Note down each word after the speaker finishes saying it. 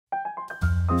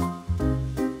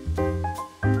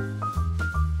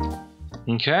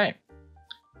Okay,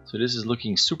 so this is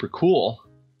looking super cool.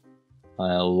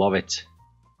 I love it.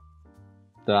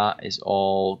 That is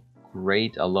all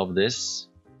great. I love this.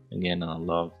 Again, I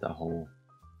love the whole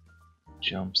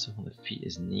jump stuff on the feet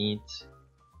is neat.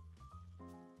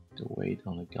 The weight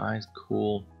on the guy is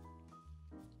cool.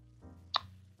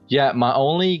 Yeah, my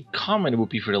only comment would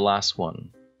be for the last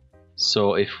one.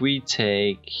 So if we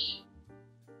take,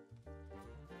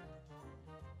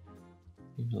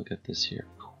 look at this here.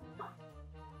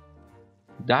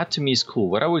 That to me is cool.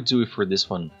 What I would do for this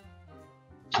one,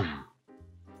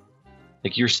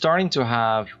 like you're starting to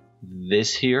have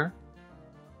this here,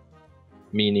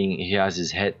 meaning he has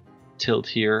his head tilt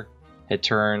here, head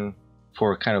turn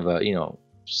for kind of a, you know,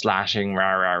 slashing,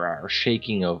 rah, rah, rah, or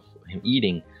shaking of him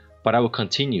eating. But I will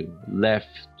continue left,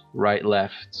 right,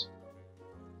 left.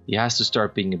 He has to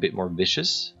start being a bit more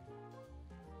vicious.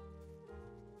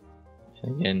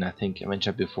 And again, I think I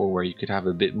mentioned before where you could have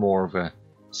a bit more of a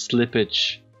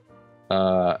slippage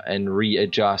and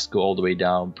readjust, go all the way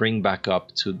down, bring back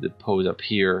up to the pose up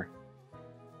here.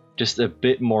 Just a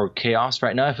bit more chaos.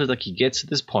 Right now I feel like he gets to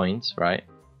this point, right?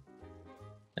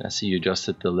 And I see you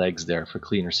adjusted the legs there for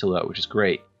cleaner silhouette, which is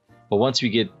great. But once we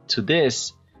get to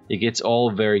this, it gets all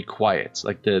very quiet.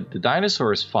 Like the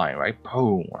dinosaur is fine, right?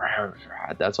 Boom,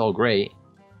 that's all great.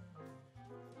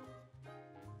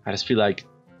 I just feel like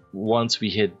once we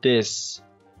hit this,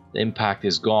 the impact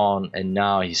is gone, and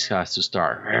now he has to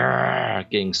start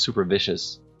getting super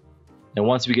vicious. And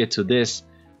once we get to this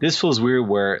feels weird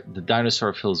where the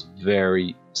dinosaur feels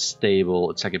very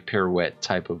stable. It's like a pirouette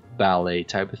type of ballet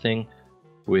type of thing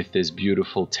with this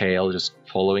beautiful tail just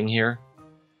following here.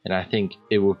 And I think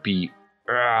it would be,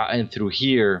 and through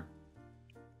here,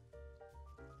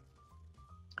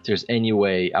 if there's any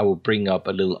way, I will bring up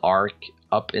a little arc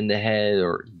up in the head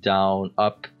or down,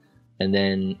 up, and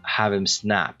then have him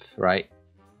snap, right,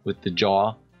 with the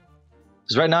jaw.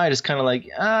 Because right now I just kind of like,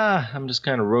 I'm just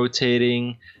kind of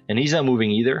rotating, and he's not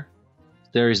moving either.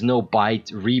 There is no bite,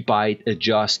 rebite,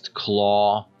 adjust,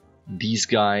 claw. These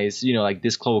guys, you know, like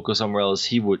this claw would go somewhere else.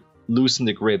 He would loosen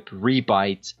the grip,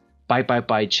 rebite, bite, bite,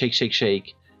 bite, shake, shake,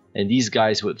 shake. And these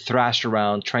guys would thrash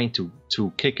around trying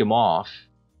to kick him off.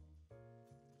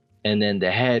 And then the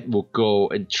head will go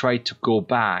and try to go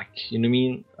back, you know what I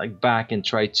mean? Like back and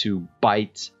try to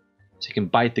bite, so you can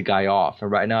bite the guy off.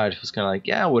 And right now it was kind of like,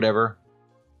 yeah, whatever.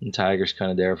 And Tiger's kind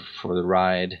of there for the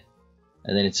ride.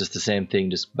 And then it's just the same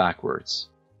thing, just backwards.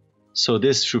 So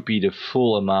this should be the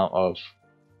full amount of,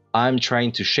 I'm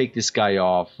trying to shake this guy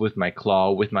off with my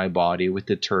claw, with my body, with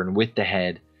the turn, with the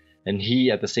head. And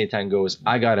he at the same time goes,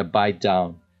 I gotta bite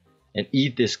down and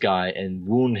eat this guy and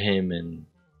wound him and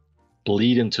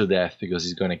bleed him to death because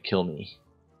he's gonna kill me.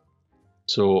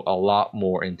 So a lot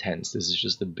more intense. This is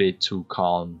just a bit too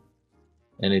calm,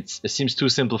 and it seems too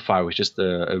simplified with just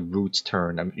a roots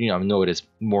turn. I know it is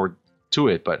more to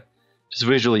it, but just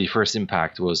visually, first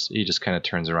impact was he just kind of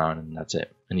turns around and that's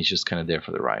it, and he's just kind of there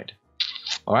for the ride.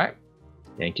 All right,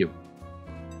 thank you.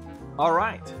 All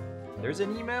right. There's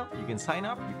an email, you can sign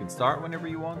up, you can start whenever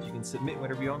you want, you can submit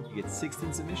whenever you want, you get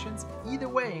 16 submissions. Either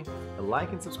way, a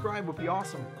like and subscribe would be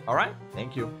awesome. All right,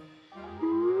 thank you.